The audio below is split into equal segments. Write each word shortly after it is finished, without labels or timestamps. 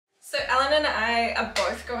So Ellen and I are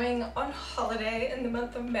both going on holiday in the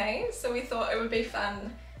month of May, so we thought it would be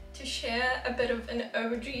fun to share a bit of an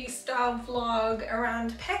OG style vlog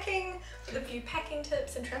around packing with a few packing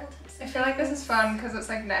tips and travel tips. I feel like this is fun because it's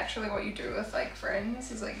like naturally what you do with like friends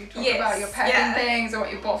is like you talk about your packing things or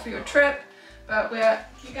what you bought for your trip, but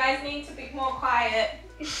you guys need to be more quiet.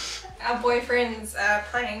 Our boyfriends are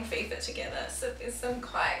playing FIFA together, so there's some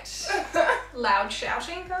quite loud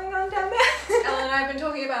shouting going on down there. Ellen and I have been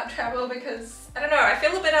talking about travel because, I don't know, I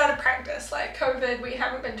feel a bit out of practice. Like COVID, we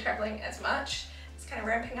haven't been traveling as much. It's kind of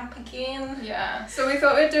ramping up again. Yeah, so we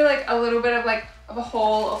thought we'd do like a little bit of a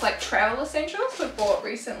haul of like travel essentials we've bought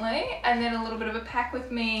recently, and then a little bit of a pack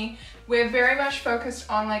with me. We're very much focused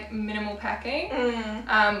on like minimal packing.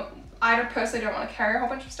 I personally don't want to carry a whole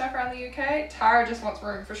bunch of stuff around the UK. Tara just wants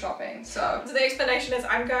room for shopping, so the explanation is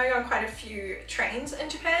I'm going on quite a few trains in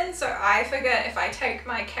Japan, so I figure if I take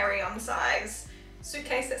my carry-on size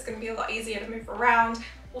suitcase, that's going to be a lot easier to move around.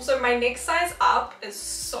 Also, my next size up is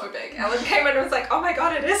so big. Ellen came in and was like, oh my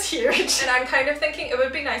god, it is huge. And I'm kind of thinking it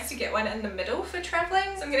would be nice to get one in the middle for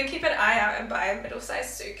traveling. So I'm going to keep an eye out and buy a middle-sized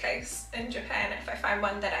suitcase in Japan if I find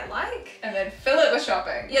one that I like. And then fill it with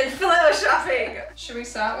shopping. Yeah, fill it with shopping. Should we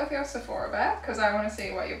start with your Sephora bag? Because I want to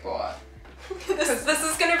see what you bought. This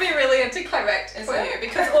is going to be really anticlimactic for you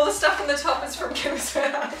because all the stuff on the top is from Chemist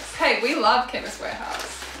Warehouse. Hey, we love Chemist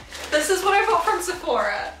Warehouse. This is what I bought from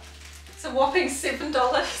Sephora. It's a whopping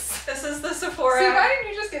 $7. This is the Sephora. So why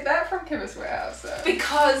didn't you just get that from Chemist Warehouse though?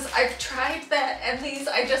 Because I've tried that and these,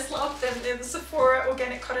 I just love them. They're the Sephora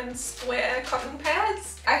Organic Cotton Square cotton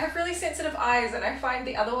pads. I have really sensitive eyes and I find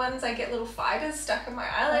the other ones I get little fibers stuck in my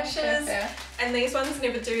eyelashes. And these ones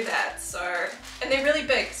never do that. So, and they're really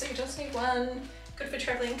big, so you just need one. Good for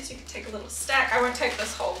traveling because you can take a little stack. I won't take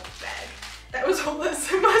this whole bag. That was all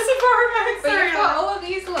this in my Sephora bag. But you've got all of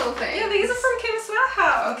these little things. Yeah, these are from Chemist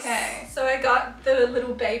Warehouse. Okay. So I got the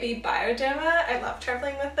little baby Bioderma. I love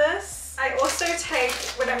traveling with this. I also take,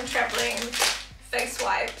 when I'm traveling, face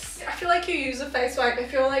wipes. I feel like you use a face wipe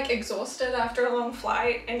if you're like exhausted after a long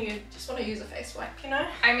flight and you just want to use a face wipe, you know?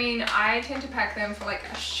 I mean, I tend to pack them for like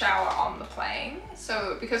a shower on the plane.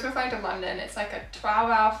 So because we're flying to London, it's like a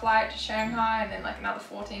 12-hour flight to Shanghai and then like another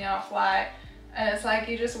 14-hour flight. And it's like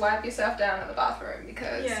you just wipe yourself down in the bathroom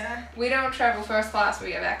because we don't travel first class,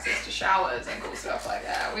 we have access to showers and cool stuff like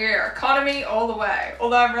that. We're economy all the way.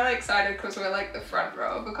 Although I'm really excited because we're like the front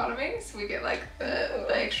row of economy, so we get like the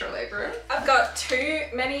extra leg room. I've got two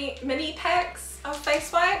mini packs of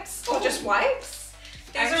face wipes or just wipes.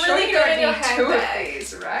 These are really good in your handbag. Two of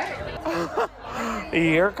these, right?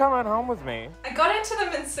 You're coming home with me. I got into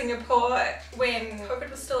them in Singapore when COVID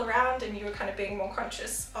was still around and you were kind of being more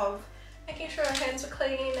conscious of making sure our hands were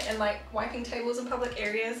clean and like wiping tables in public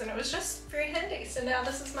areas, and it was just very handy. So now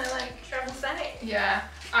this is my like travel thing. Yeah,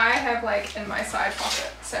 I have like in my side pocket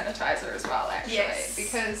sanitizer as well actually,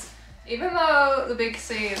 because even though the big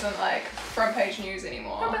C isn't like front page news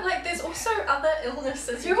anymore. No, but like there's also other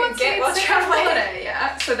illnesses you can get while traveling.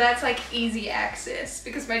 Yeah, so that's like easy access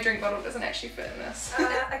because my drink bottle doesn't actually fit in this.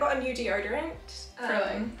 I got a new deodorant.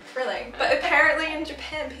 Thrilling. But apparently in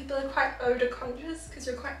Japan people are quite odor conscious because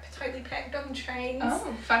you're quite tightly packed on trains. Oh,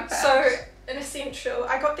 fun fact. So an essential,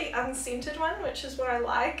 I got the unscented one, which is what I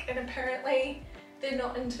like, and apparently they're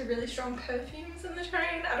not into really strong perfumes in the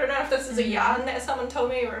train. I don't know if this is a yarn that someone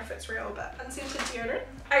told me or if it's real, but unscented deodorant.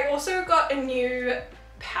 I also got a new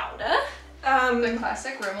powder. The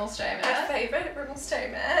classic Rimmel Stay Matte. My favourite Rimmel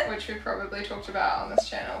Stay Matte. Which we've probably talked about on this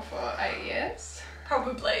channel for 8 years.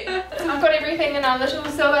 Probably. I've got everything in our little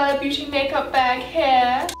Silver Beauty makeup bag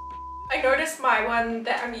here. I noticed my one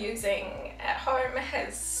that I'm using at home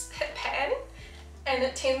has hit pan and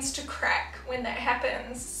it tends to crack when that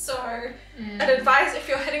happens. So I'd advise if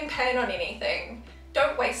you're hitting pan on anything,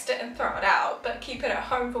 don't waste it and throw it out, but keep it at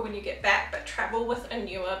home for when you get back, but travel with a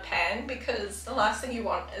newer pan because the last thing you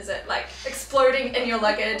want is it like exploding in your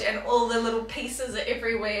luggage and all the little pieces are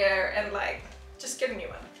everywhere, and like just get a new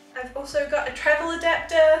one. I've also got a travel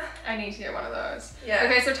adapter. I need to get one of those. Yeah.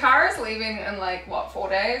 Okay, so Tara's leaving in like what, 4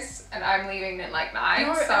 days? And I'm leaving in like 9.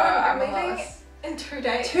 No, so I'm leaving in 2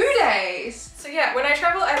 days. 2 days? So yeah, when I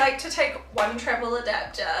travel, I like to take one travel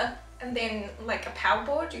adapter and then like a power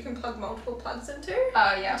board you can plug multiple plugs into.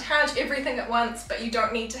 Oh yeah. Charge everything at once, but you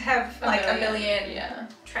don't need to have like a million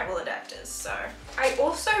travel adapters. So I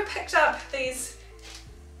also picked up these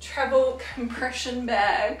travel compression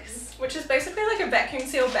bags, which is basically like a vacuum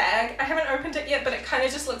seal bag. I haven't opened it yet, but it kind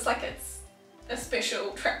of just looks like it's a special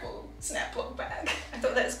travel snap look bag. I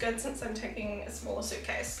thought that's good since I'm taking a smaller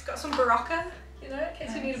suitcase. Got some Berocca, you know, in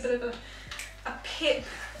case you need a bit of a pep.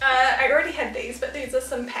 I already had these, but these are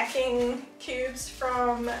some packing cubes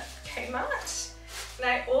from Kmart. And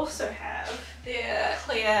I also have their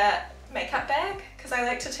clear makeup bag because I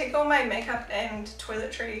like to take all my makeup and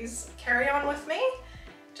toiletries carry-on with me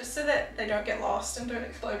just so that they don't get lost and don't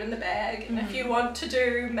explode in the bag. And if you want to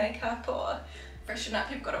do makeup or freshen up,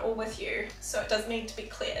 you've got it all with you, so it does need to be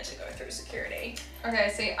clear to go through security.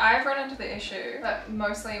 Okay, see, I've run into the issue that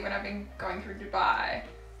mostly when I've been going through Dubai,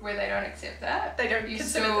 where they don't accept that. They don't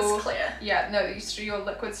consider this clear. Yeah, no, your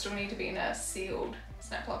liquids still need to be in a sealed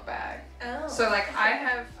Snaplock bag. Oh. So like I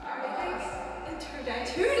have in 2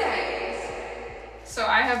 days. 2 days. So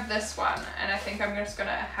I have this one, and I think I'm just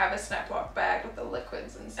gonna have a Snaplock bag with the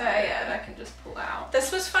liquids inside that I can just pull out.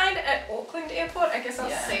 This was fine at Auckland Airport. I guess I'll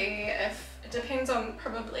Yeah. see if it depends on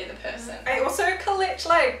probably the person. I also collect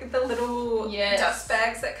like the little dust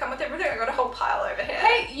bags that come with everything. I got a whole pile over here.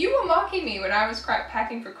 Hey, you were mocking me when I was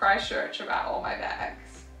packing for Christchurch about all my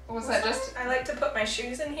bags. Or was that just? I like to put my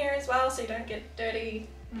shoes in here as well, so you don't get dirty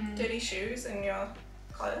shoes in your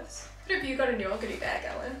clothes. What have you got in your goodie bag,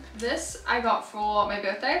 Ellen? This I got for my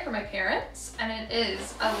birthday from my parents, and it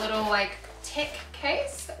is a little like tech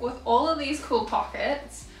case with all of these cool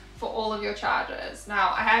pockets for all of your chargers. Now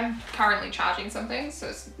I am currently charging something, so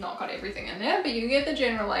it's not got everything in there, but you get the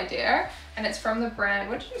general idea. And it's from the brand,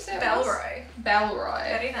 what did you say? Bellroy.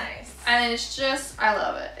 Bellroy. Very nice. And it's just, I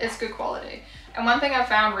love it. It's good quality. And one thing I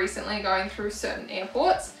found recently going through certain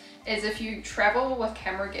airports is if you travel with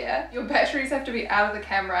camera gear, your batteries have to be out of the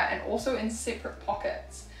camera and also in separate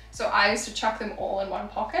pockets. So I used to chuck them all in one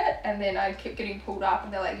pocket, and then I kept getting pulled up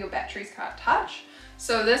and they're like, your batteries can't touch.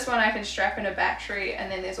 So this one I can strap in a battery,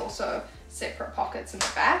 and then there's also separate pockets in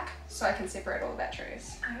the back, so I can separate all the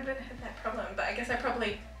batteries. I haven't had that problem, but I guess I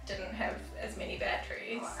probably didn't have as many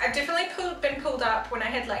batteries. I've definitely been pulled up when I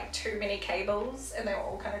had like too many cables and they were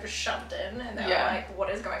all kind of just shoved in, and they were like, what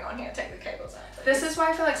is going on here? Take the cables out. Please. This is why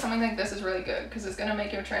I feel like something like this is really good, because it's going to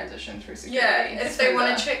make your transition through security. Yeah, if they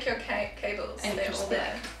want to check your cables, and they're just all be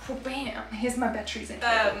there. like, oh, bam, here's my batteries and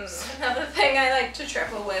cables. Another thing I like to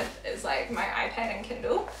travel with is like my iPad and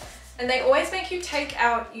Kindle. And they always make you take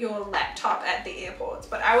out your laptop at the airports,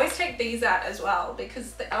 but I always take these out as well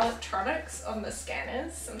because the electronics on the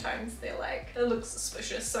scanners, sometimes they're like, it looks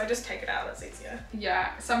suspicious, so I just take it out, it's easier.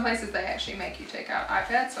 Yeah, some places they actually make you take out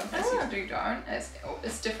iPads, some places do don't.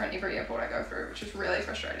 It's different every airport I go through, which is really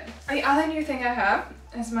frustrating. The other new thing I have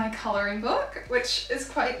is my colouring book, which is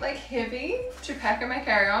quite like heavy to pack in my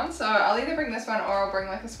carry-on, so I'll either bring this one or I'll bring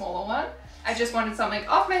like a smaller one. I just wanted something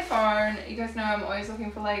off my phone. You guys know I'm always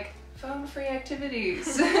looking for like phone-free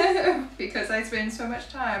activities because I spend so much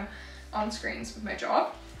time on screens with my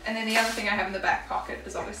job. And then the other thing I have in the back pocket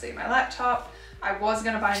is obviously my laptop. I was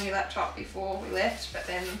gonna buy a new laptop before we left, but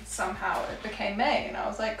then somehow it became May, and I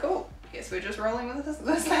was like, cool, guess we're just rolling with this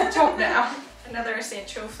laptop now. Another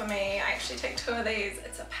essential for me, I actually take 2 of these.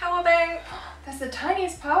 It's a power bank. That's the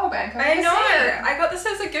tiniest power bank I've I ever know. seen. I got this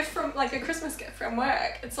as a gift from, like a Christmas gift from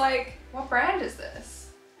work. It's like, what brand is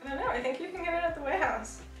this? I don't know, I think you can get it at the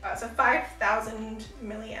warehouse. Oh, it's a 5,000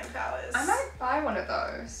 milliamp hours. I might buy one of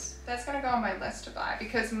those. That's gonna go on my list to buy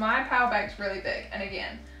because my power bank's really big. And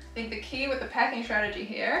again, I think the key with the packing strategy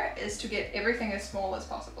here is to get everything as small as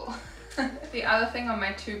possible. The other thing on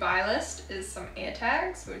my to buy list is some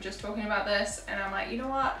AirTags. We were just talking about this, and I'm like, you know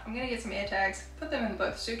what? I'm gonna get some AirTags, put them in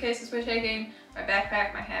both suitcases we're taking, my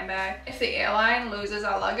backpack, my handbag. If the airline loses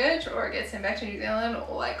our luggage or it gets sent back to New Zealand,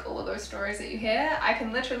 or like all of those stories that you hear, I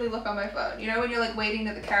can literally look on my phone. You know when you're like waiting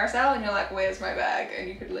at the carousel and you're like, where's my bag? And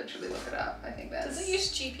you could literally look it up. I think that's... Does it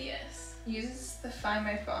use GPS? Uses the Find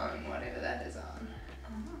My Phone, whatever that is on.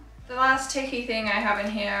 The last techie thing I have in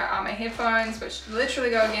here are my headphones, which literally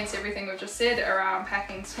go against everything we've just said around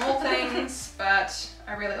packing small things, but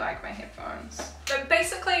I really like my headphones. So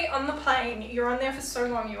basically on the plane, you're on there for so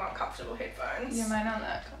long you want comfortable headphones. Yeah, mine aren't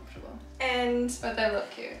that comfortable. But they look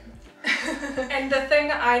cute. And the thing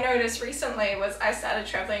I noticed recently was I started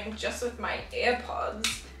traveling just with my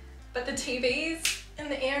AirPods, but the TVs in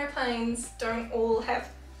the airplanes don't all have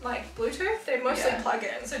like Bluetooth, they're mostly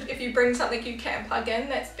plug-in. So if you bring something you can plug in,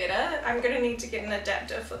 that's better. I'm gonna need to get an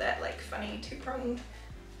adapter for that like funny 2-pronged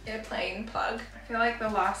airplane plug. I feel like the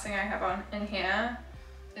last thing I have on in here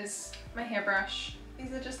is my hairbrush.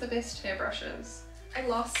 These are just the best hairbrushes. I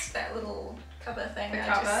lost that little cover thing.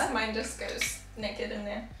 Mine just goes naked in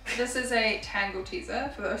there. This is a Tangle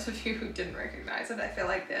teaser, for those of you who didn't recognize it. I feel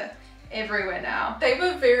like they're everywhere now. They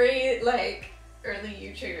were very like early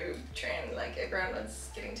YouTube trend, like everyone was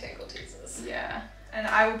getting Tangle teasers. Yeah, and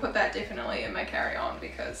I will put that definitely in my carry-on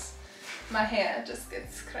because My hair just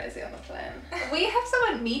gets crazy on the plane. We have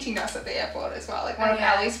someone meeting us at the airport as well, like one of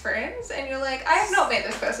Ali's friends, and you're like, I have not met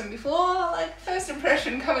this person before, like first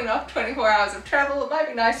impression coming off 24 hours of travel, it might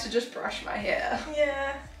be nice to just brush my hair.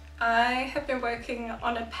 Yeah. I have been working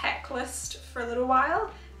on a pack list for a little while.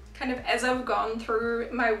 Kind of as I've gone through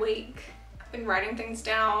my week, I've been writing things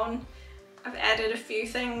down. I've added a few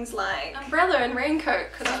things like umbrella and raincoat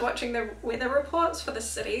because I was watching the weather reports for the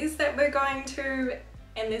cities that we're going to,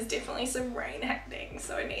 and there's definitely some rain happening,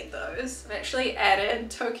 so I need those. I've actually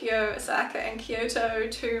added Tokyo, Osaka and Kyoto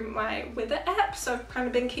to my weather app, so I've kind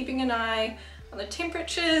of been keeping an eye on the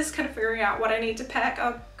temperatures, kind of figuring out what I need to pack.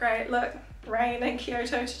 Oh great, look, rain in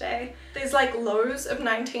Kyoto today. There's like lows of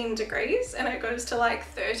 19 degrees and it goes to like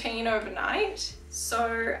 13 overnight.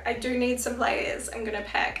 So I do need some layers. I'm gonna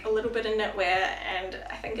pack a little bit of knitwear and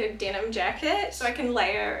I think a denim jacket so I can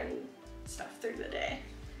layer and stuff through the day.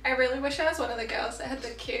 I really wish I was one of the girls that had the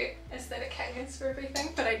cute aesthetic hangers for everything,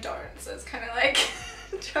 but I don't, so it's kind of like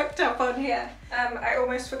chucked up on here. I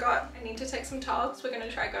almost forgot, I need to take some togs. We're going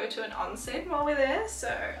to try go to an onsen while we're there,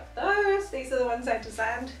 so these are the ones I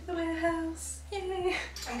designed for the warehouse. Yay!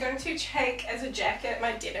 I'm going to take as a jacket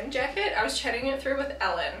my denim jacket. I was chatting it through with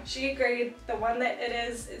Ellen. She agreed the one that it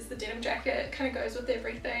is the denim jacket. It kind of goes with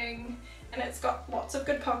everything. And it's got lots of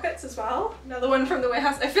good pockets as well. Another one from the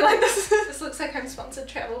warehouse. I feel like this looks like I'm sponsored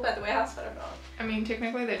travel by the warehouse, but I'm not. I mean,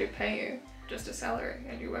 technically they do pay you just a salary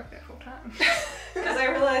and you work there full time. Because I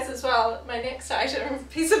realised as well, my next item is a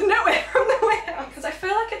piece of knitwear from the warehouse. Because I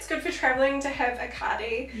feel like it's good for travelling to have a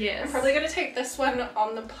cardi. Yes. I'm probably going to take this one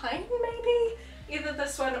on the plane maybe. Either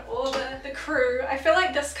this one or the crew. I feel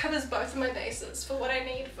like this covers both of my bases for what I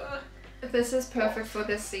need for. This is perfect for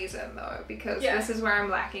this season though, because this is where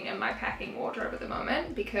I'm lacking in my packing wardrobe at the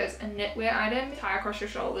moment, because a knitwear item tie across your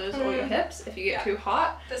shoulders or your hips if you get too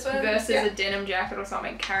hot, this one, versus a denim jacket or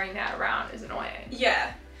something, carrying that around is annoying.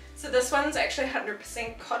 Yeah. So this one's actually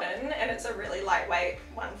 100% cotton and it's a really lightweight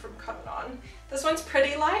one from Cotton On. This one's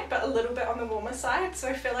pretty light but a little bit on the warmer side, so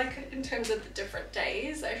I feel like in terms of the different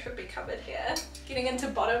days I should be covered here. Getting into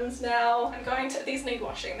bottoms now. I'm going to, these need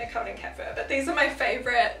washing, they're covered in cat fur, but these are my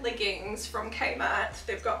favourite leggings from Kmart.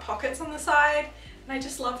 They've got pockets on the side and I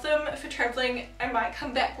just love them for travelling. I might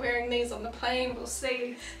come back wearing these on the plane, we'll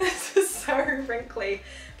see. This is so wrinkly.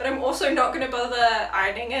 But I'm also not going to bother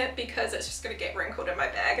ironing it because it's just going to get wrinkled in my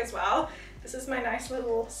bag as well. This is my nice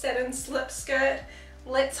little satin slip skirt.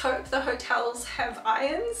 Let's hope the hotels have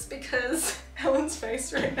irons because Ellen's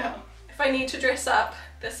face right now. If I need to dress up,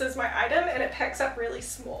 this is my item and it packs up really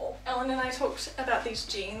small. Ellen and I talked about these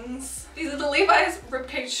jeans. These are the Levi's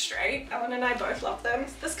Ribcage Straight. Ellen and I both love them.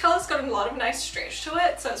 This colour's got a lot of nice stretch to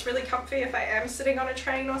it, so it's really comfy if I am sitting on a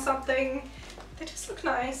train or something. They just look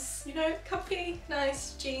nice, you know, comfy,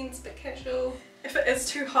 nice jeans, but casual. If it is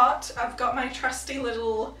too hot, I've got my trusty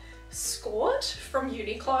little skirt from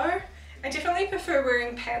Uniqlo. I definitely prefer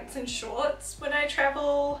wearing pants and shorts when I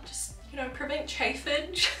travel, just, you know, prevent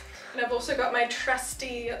chafage. And I've also got my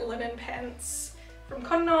trusty linen pants from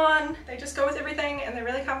Cotton On. They just go with everything and they're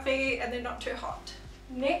really comfy and they're not too hot.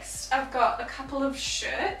 Next, I've got a couple of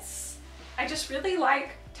shirts. I just really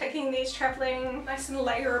like taking these traveling, nice and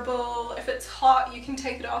layerable. If it's hot, you can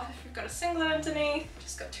take it off if you've got a singlet underneath.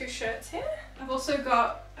 Just got two shirts here. I've also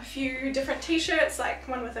got a few different t-shirts, like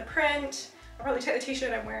one with a print. I'll probably take the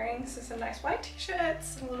t-shirt I'm wearing, so some nice white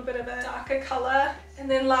t-shirts and a little bit of a darker colour. And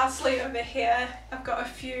then lastly over here, I've got a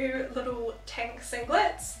few little tank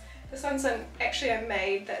singlets. This one's actually I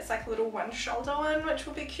made that's like a little one shoulder one, which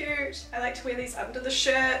will be cute. I like to wear these under the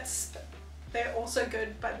shirts, but they're also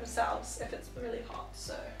good by themselves if it's really hot.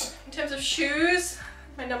 So in terms of shoes,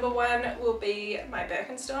 my number one will be my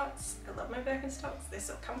Birkenstocks. I love my Birkenstocks, they're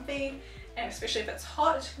so comfy, and especially if it's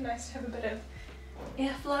hot, nice to have a bit of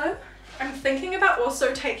airflow. I'm thinking about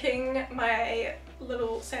also taking my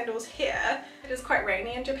little sandals here. It is quite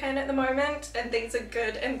rainy in Japan at the moment, and these are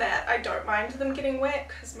good in that I don't mind them getting wet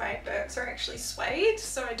because my Birks are actually suede,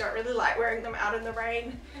 so I don't really like wearing them out in the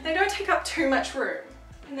rain. They don't take up too much room.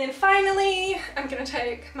 And then finally, I'm going to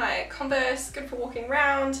take my Converse, good for walking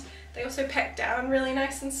around. They also pack down really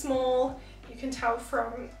nice and small. You can tell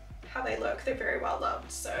from how they look, they're very well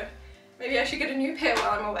loved. So maybe I should get a new pair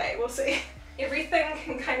while I'm away, we'll see. Everything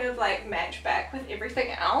can kind of like match back with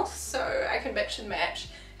everything else, so I can mix and match.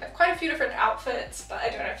 I have quite a few different outfits, but I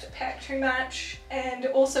don't have to pack too much. And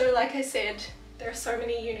also, like I said, there are so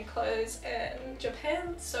many Uniqlos in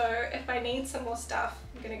Japan, so if I need some more stuff,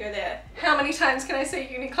 I'm gonna go there. How many times can I say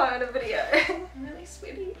Uniqlo in a video? I'm really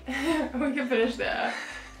sweaty. We can finish there.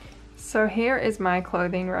 So here is my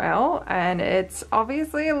clothing rail, and it's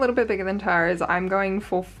obviously a little bit bigger than Tara's. I'm going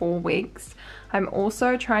for 4 weeks. I'm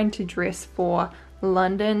also trying to dress for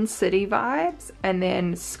London city vibes and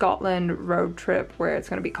then Scotland road trip where it's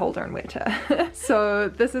going to be colder and wetter. So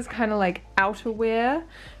this is kind of like outerwear.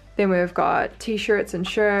 Then we've got t-shirts and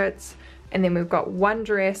shirts, and then we've got 1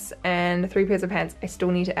 dress and 3 pairs of pants. I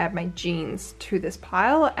still need to add my jeans to this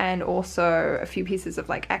pile, and also a few pieces of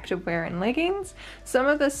like activewear and leggings. Some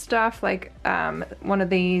of this stuff, like one of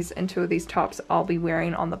these and 2 of these tops, I'll be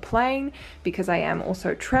wearing on the plane because I am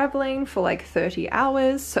also traveling for like 30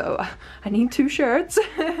 hours, so I need 2 shirts.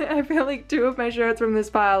 I feel like 2 of my shirts from this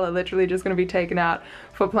pile are literally just going to be taken out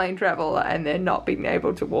for plane travel and then not being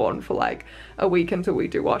able to worn for like a week until we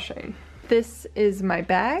do washing. This is my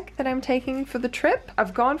bag that I'm taking for the trip.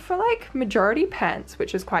 I've gone for like majority pants,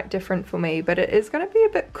 which is quite different for me, but it is going to be a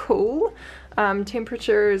bit cool.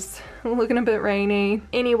 Temperatures looking a bit rainy,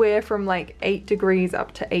 anywhere from like 8 degrees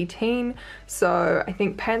up to 18, so I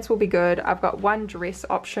think pants will be good. I've got 1 dress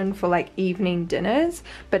option for like evening dinners,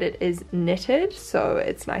 but it is knitted, so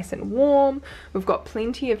it's nice and warm. We've got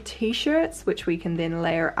plenty of t-shirts which we can then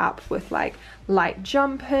layer up with like light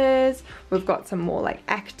jumpers. We've got some more like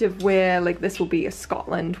active wear, like this will be a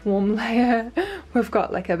Scotland warm layer. We've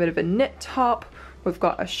got like a bit of a knit top. We've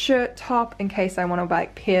got a shirt top in case I want to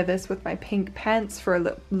like pair this with my pink pants for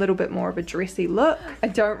a little bit more of a dressy look. I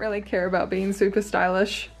don't really care about being super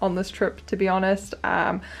stylish on this trip, to be honest.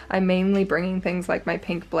 I'm mainly bringing things like my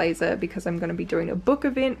pink blazer because I'm going to be doing a book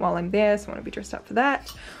event while I'm there, so I want to be dressed up for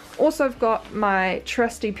that. Also, I've got my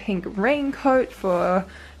trusty pink raincoat for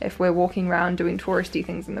if we're walking around doing touristy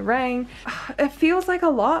things in the rain. It feels like a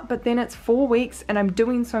lot, but then it's 4 weeks and I'm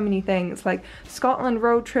doing so many things like Scotland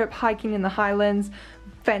road trip, hiking in the Highlands,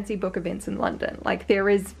 fancy book events in London. Like there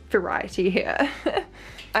is variety here.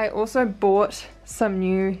 I also bought some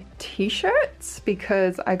new t-shirts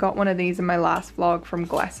because I got one of these in my last vlog from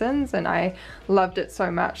Glassons and I loved it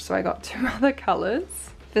so much, so I got 2 other colors.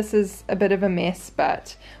 This is a bit of a mess,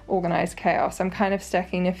 but organized chaos. I'm kind of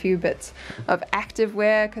stacking a few bits of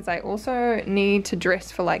activewear because I also need to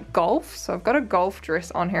dress for like golf. So I've got a golf dress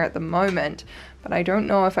on here at the moment, but I don't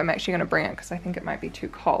know if I'm actually going to bring it because I think it might be too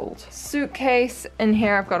cold. Suitcase. In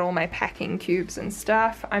here I've got all my packing cubes and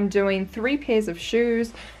stuff. I'm doing 3 pairs of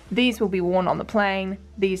shoes. These will be worn on the plane,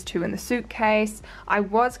 these 2 in the suitcase. I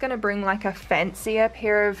was going to bring like a fancier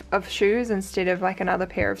pair of shoes instead of like another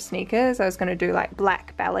pair of sneakers. I was going to do like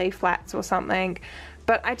black ballet flats or something,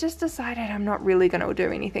 but I just decided I'm not really going to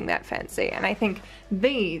do anything that fancy, and I think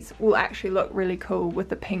these will actually look really cool with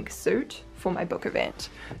the pink suit for my book event.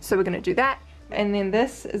 So we're going to do that, and then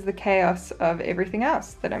this is the chaos of everything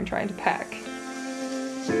else that I'm trying to pack.